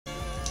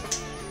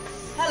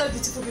Hello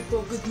beautiful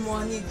people, good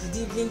morning, good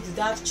evening, good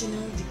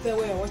afternoon, depending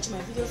where you're watching my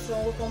video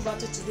from. Welcome back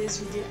to today's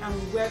video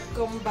and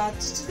welcome back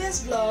to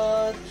today's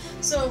vlog.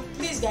 So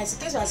please guys, in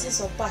case you are seeing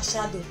some part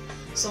shadow,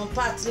 some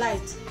part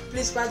light,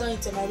 please pardon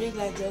it. My ring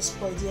light just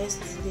spoiled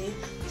yesterday,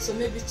 so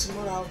maybe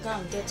tomorrow I'll go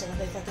and get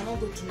another. If I cannot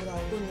go tomorrow,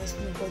 I'll go next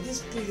week. But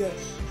this period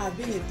has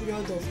been a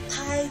period of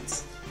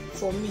tight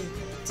for me.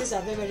 Things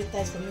are very, very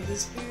tight for me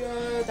this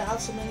period. I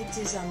have so many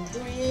things I'm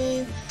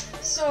doing.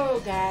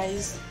 So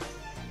guys,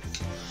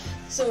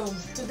 so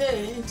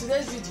today in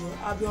today's video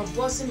I'll be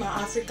unboxing my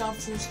African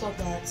food stuff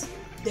that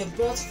they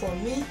brought for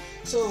me.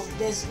 So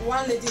there's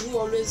one lady who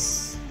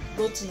always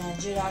go to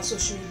Nigeria, so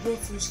she will bring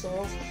food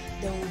stuff,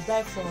 then we'll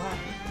buy for her,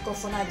 because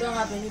for now I don't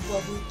have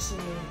anybody to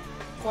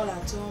call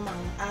at home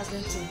and ask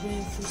them to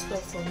bring food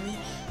stuff for me.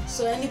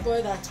 So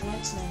anybody that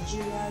went to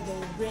Nigeria, they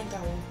will bring,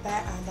 I will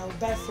buy, and I will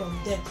buy from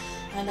them,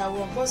 and I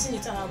will unboxing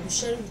it and I will be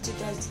sharing with you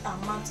guys the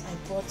amount I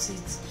bought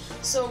it.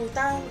 So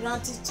without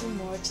ranting too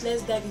much,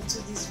 let's dive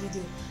into this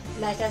video.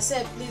 Like I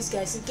said, please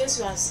guys, in case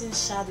you are seeing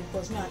shadow,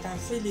 because me I can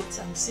feel it,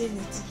 I'm seeing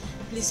it,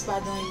 please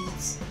pardon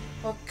it.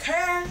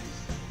 Okay,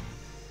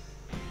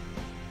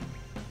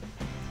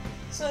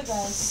 so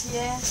guys,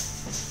 here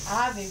I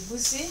have a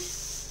goosey.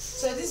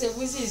 So this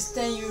egusi is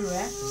 10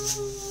 euro,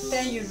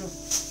 10 euro.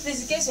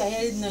 Please, in case you are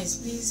hearing noise,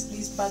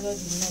 please pardon the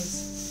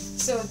noise.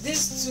 So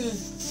these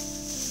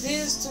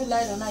two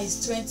light on now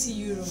is 20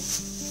 euro.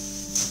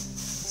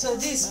 So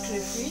this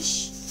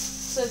crayfish.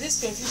 So this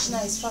crayfish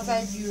now is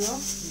 5 euro.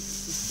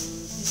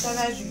 It's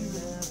 5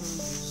 euro.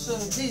 So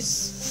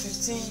this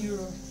 15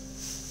 euro.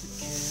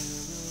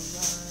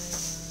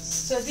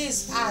 So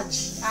this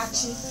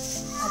achi.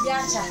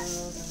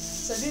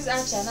 So this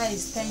acha now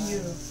is 10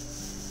 euro.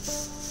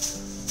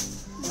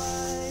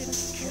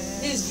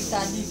 This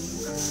bitter leaf.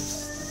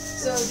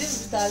 So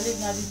this bitter leaf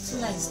now the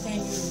tuna is 10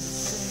 euro.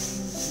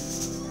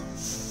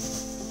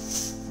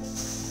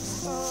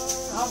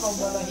 I have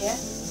obolo here.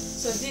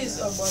 So this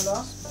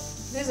obolo.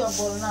 This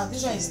obolo now,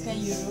 this one is 10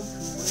 euro.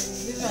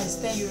 This one is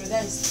 10 euro.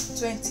 That is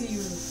 20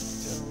 euro.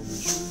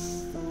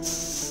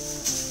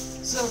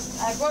 So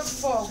I got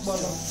 4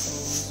 obolo.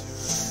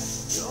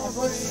 I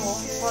got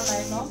 4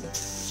 nylon.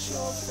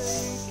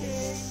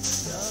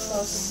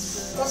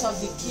 Because of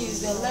the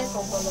kids, they like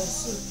obolo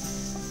soup.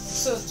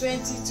 So 20,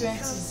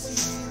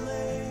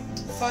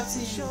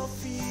 40 euro.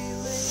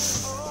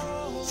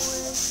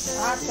 I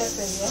have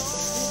pepper here.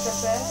 This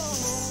pepper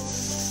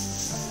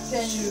is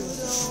 10 euro.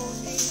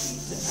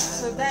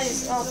 So that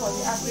is all for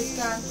the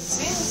African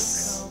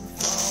things.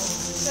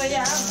 So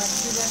yeah, I have my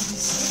children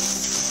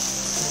biscuits.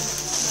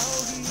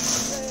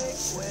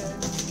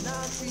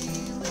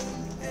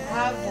 I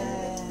have the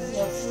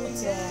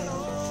fruit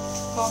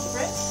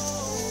compress.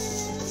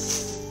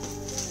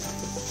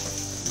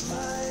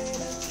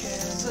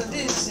 So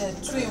this is a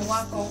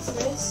 2-in-1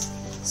 compress.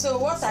 So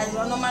what I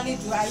normally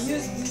do, I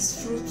use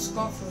this fruit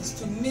compress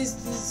to mix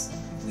this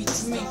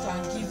with milk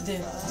and give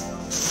them.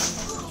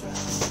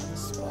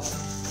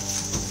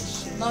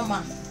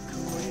 Normal.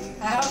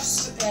 I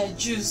have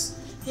juice.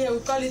 Here we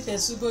call it a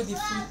sugo di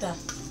fruta.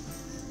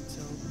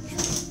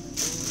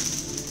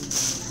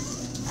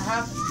 I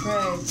have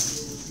bread.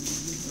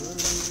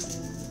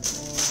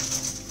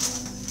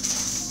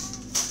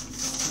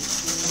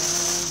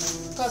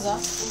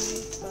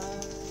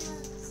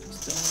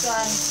 So I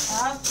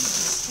have 2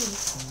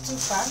 biscuits, 2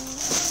 packs.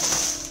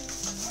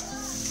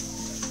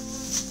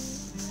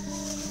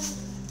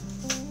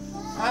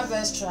 I have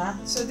extra.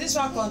 So this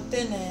one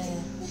contains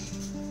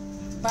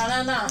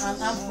banana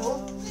and apple.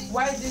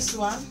 While this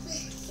one,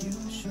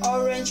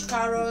 orange,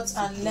 carrot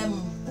and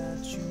lemon.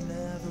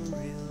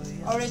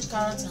 Orange,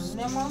 carrot and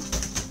lemon.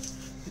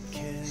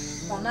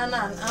 Banana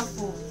and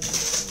apple.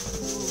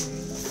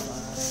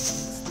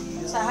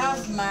 So I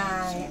have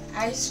my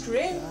ice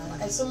cream.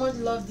 I so much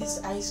love this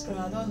ice cream.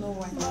 I don't know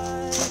why.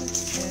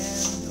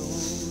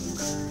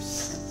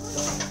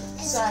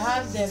 So I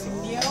have the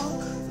milk.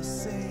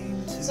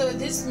 So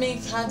this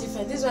milk has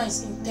different. This one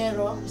is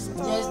intero.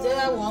 There's the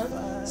other one.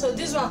 So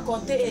this one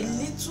contains a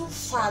little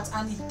fat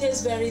and it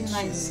tastes very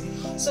nice.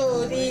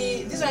 So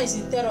this one is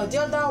intero. The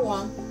other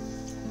one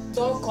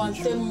don't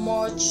contain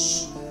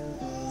much.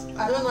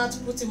 I don't know how to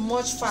put in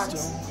much fat.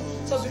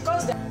 So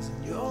because they are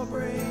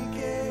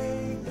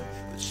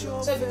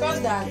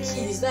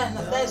kids, that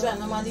is why I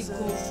normally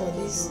go for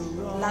this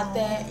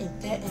latte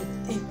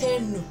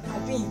interno.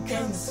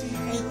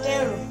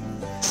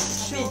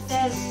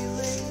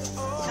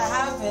 I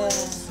have 4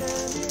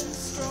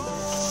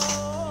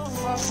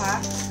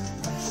 pack.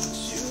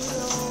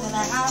 Then I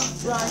have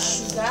brown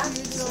sugar.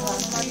 So I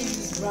normally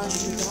use brown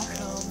sugar.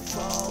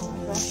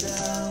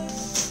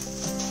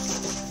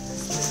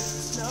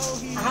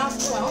 I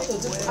want to do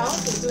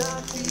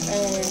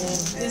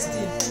this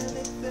thing.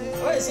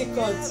 What is it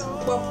called?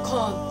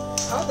 Popcorn. I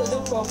want to do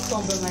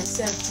popcorn by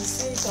myself to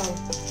see it out.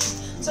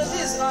 So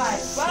this is all I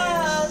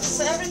bought.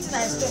 So everything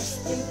I spent.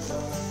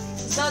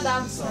 It's not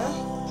that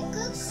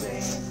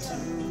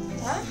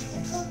Huh?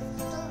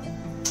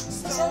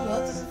 You said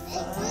what?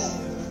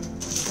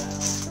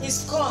 It's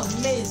corn,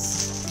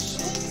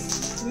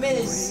 maize.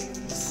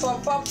 For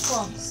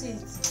popcorn, see.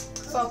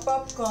 For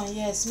popcorn,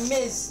 yes,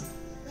 maize.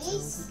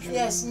 Maize?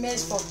 Yes,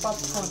 maize for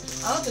popcorn.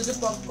 I want to do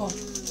popcorn.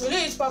 Will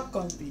you eat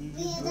popcorn?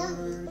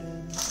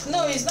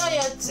 No, it's not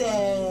yet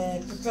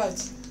prepared.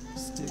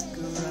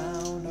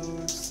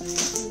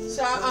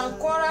 So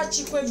ancora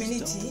 5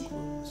 minuti.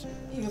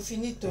 You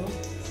finito.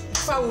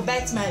 Before I will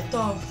bite my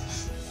tongue.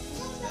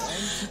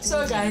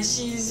 So guys,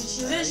 she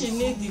said she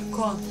need the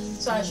corn,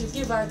 so I should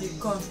give her the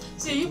corn.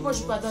 See, you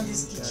push pardon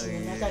this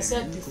kitchen. Like I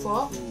said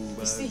before,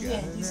 we still here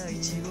in this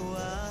kitchen.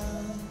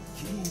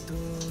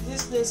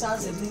 This place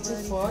has a little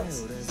fault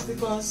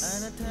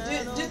because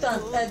due to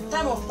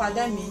time of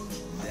pandemic,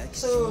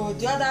 so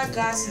the other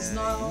gas is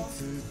not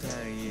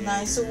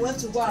nice. So we went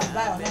to go and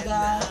buy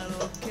another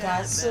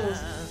gas. So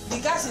the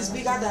gas is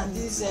bigger than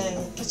this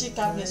kitchen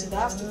cabinet, so they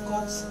have to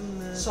cut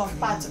some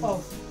part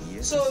off.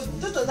 So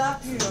due to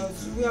that period,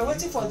 we are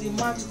waiting for the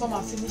man to come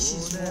and finish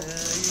his work.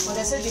 But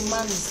they said the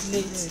man is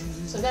late,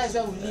 so that is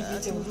why we leave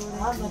it. I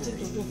have nothing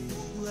to do,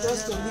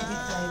 just to leave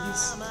it like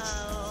this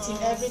till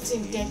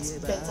everything gets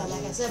better.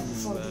 Like I said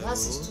before, the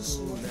house is too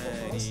small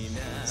for us,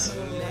 so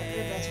I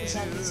pray by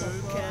special grace of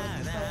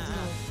God,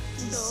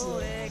 this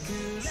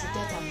should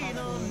get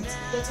apartment.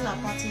 Getting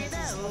apartment is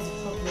not the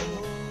problem,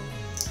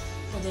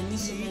 but they need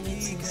so many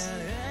things.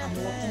 I'm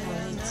working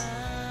on it.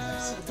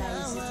 So that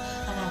is it,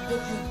 and I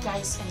hope you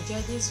guys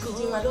enjoy this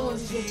video. I don't want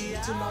this video to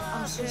be too long.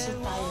 I'm so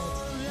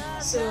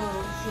tired. So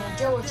if you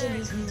enjoy watching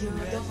this video,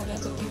 don't forget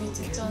to give it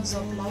a thumbs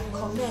up, like,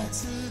 comment.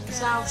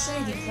 So I'll show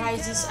you the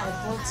prices I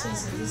bought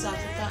things in this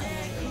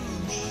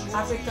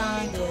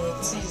African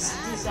things.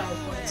 This I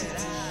bought it.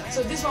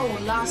 So this one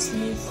will last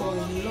me for a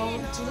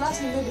long, to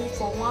last me maybe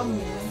for 1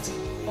 month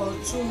or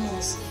 2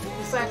 months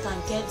before I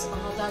can get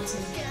another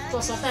thing.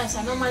 Because sometimes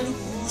I normally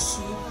cook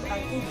soup.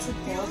 I cook 2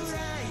 pots.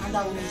 And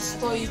I will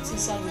store it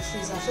inside the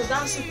freezer. So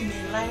that soup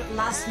may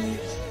last me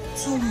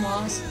 2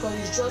 months because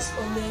it's just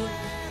only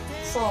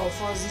 4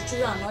 of us. The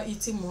children are not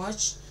eating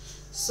much.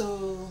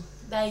 So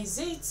that is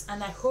it.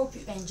 And I hope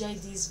you enjoyed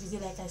this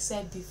video. Like I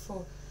said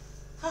before,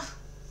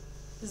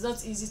 it's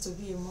not easy to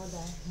be a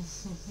mother.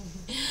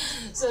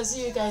 So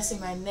see you guys in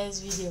my next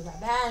video. Bye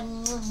bye.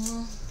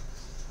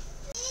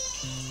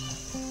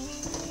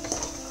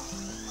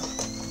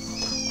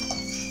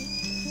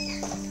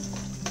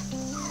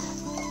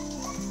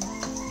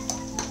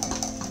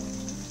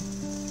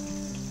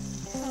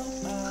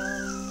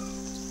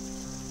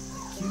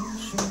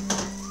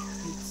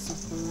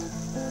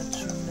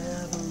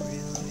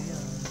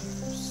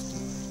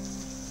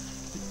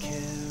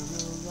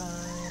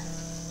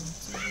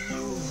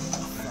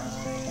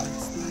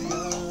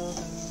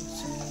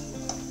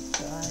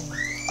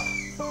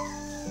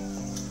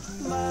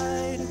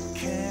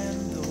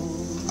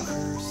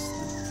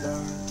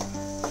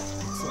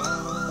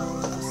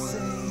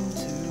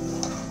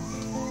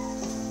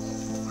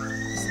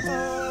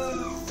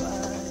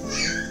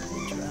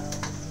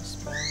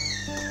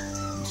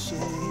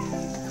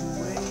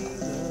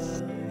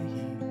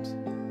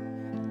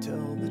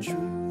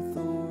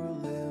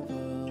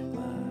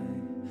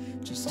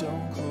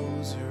 Don't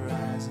close your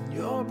eyes and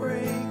you're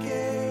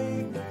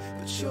breaking,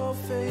 but you're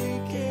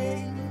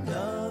faking.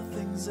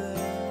 Nothing's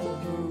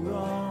ever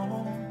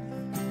wrong.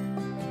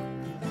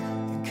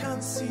 You're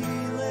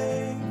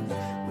concealing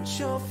what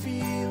you're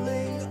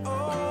feeling,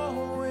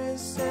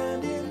 always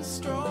standing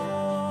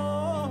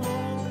strong.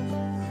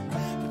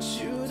 But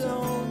you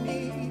don't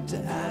need to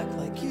act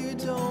like you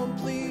don't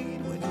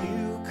bleed when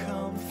you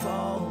come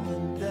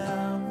falling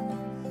down.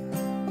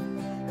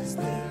 'Cause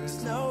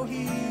there's no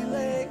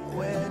healing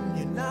when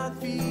you're not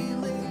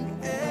feeling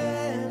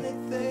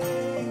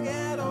anything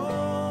at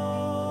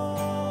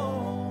all.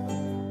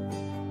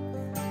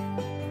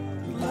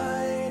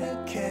 Light a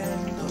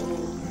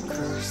candle,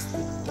 curse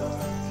the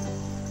dark.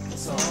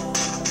 It's all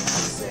the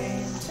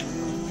same to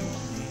me.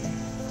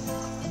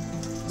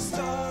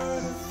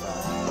 Start a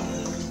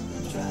fire,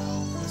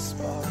 drown the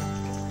spark,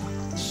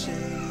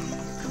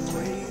 shake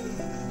away.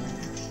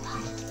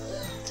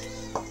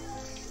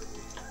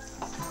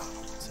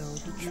 Tell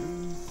the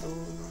truth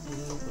or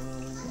live a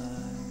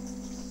lie.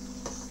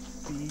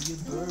 Be a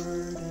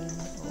burden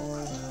or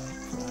a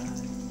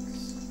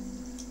prize.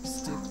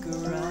 Stick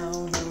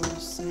around or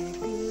say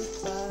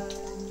goodbye.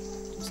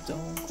 Just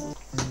don't close.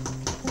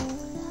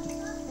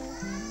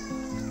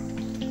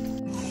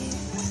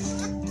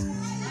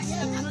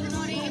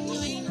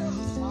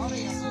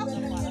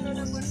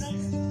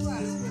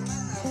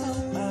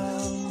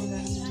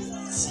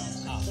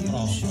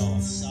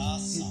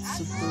 It's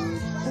a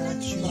burden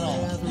that you light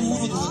a candle,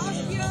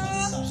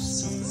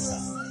 curse the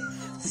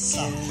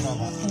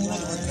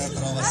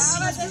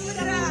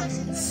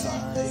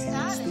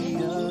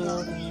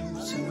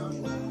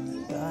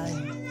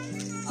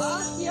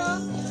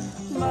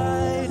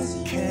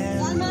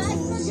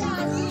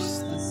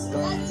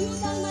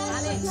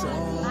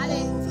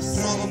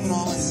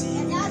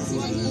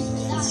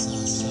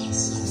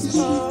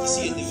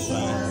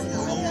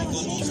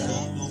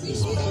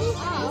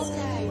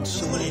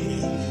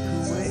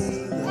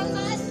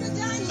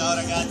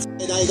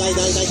Dai,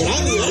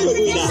 grande,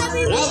 guida,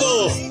 bravo!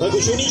 Ma qui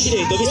c'è un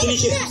incidente, ho visto un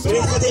incidente.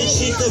 Fate il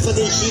shit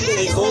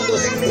là in fondo.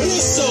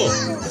 Rosso!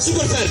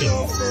 Super fermi!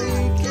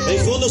 E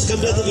in fondo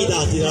scambiatevi i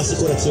dati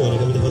dell'assicurazione,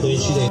 capite? Quando è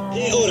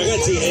incidente. E oh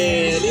ragazzi,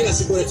 lì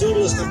l'assicurazione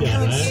bisogna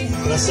scambiarla,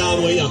 tra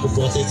Samu e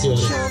Jacopo,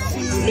 attenzione.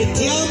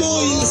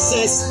 Mettiamo il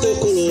sesto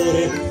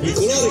colore. Il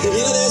colore che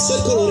viene adesso è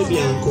il colore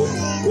bianco.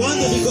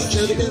 Quando vi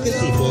cioè avete anche il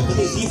tifo,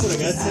 fate il tifo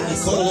ragazzi, il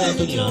coro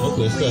dell'Antoniano,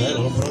 questo è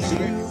l'anno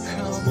prossimo.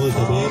 Molto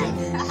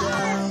bene.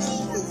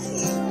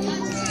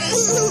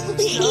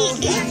 Oh,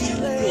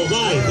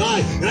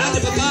 vai, grande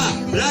papà,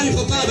 bravi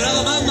papà,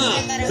 brava mamma,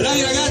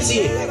 bravi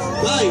ragazzi,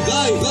 vai,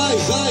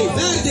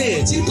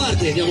 verde, si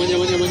riparte, andiamo,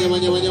 bravi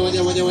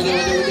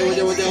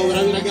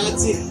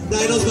ragazzi,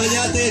 dai, non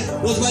sbagliate,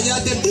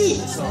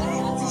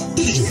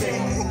 tutti giù,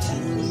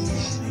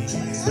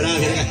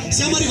 bravi ragazzi,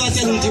 siamo arrivati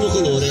all'ultimo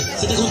colore,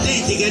 siete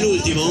contenti che è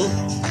l'ultimo?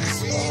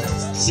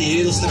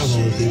 Sì, lo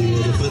stravolti,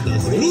 è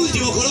fantastico,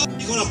 l'ultimo colore,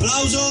 con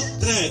applauso,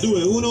 3,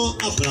 2, 1,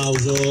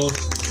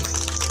 applauso.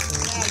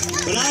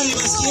 Bravi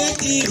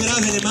maschietti,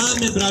 brave le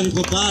mamme, bravi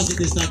papà,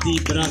 siete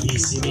stati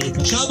bravissimi.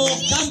 Facciamo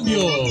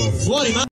cambio, fuori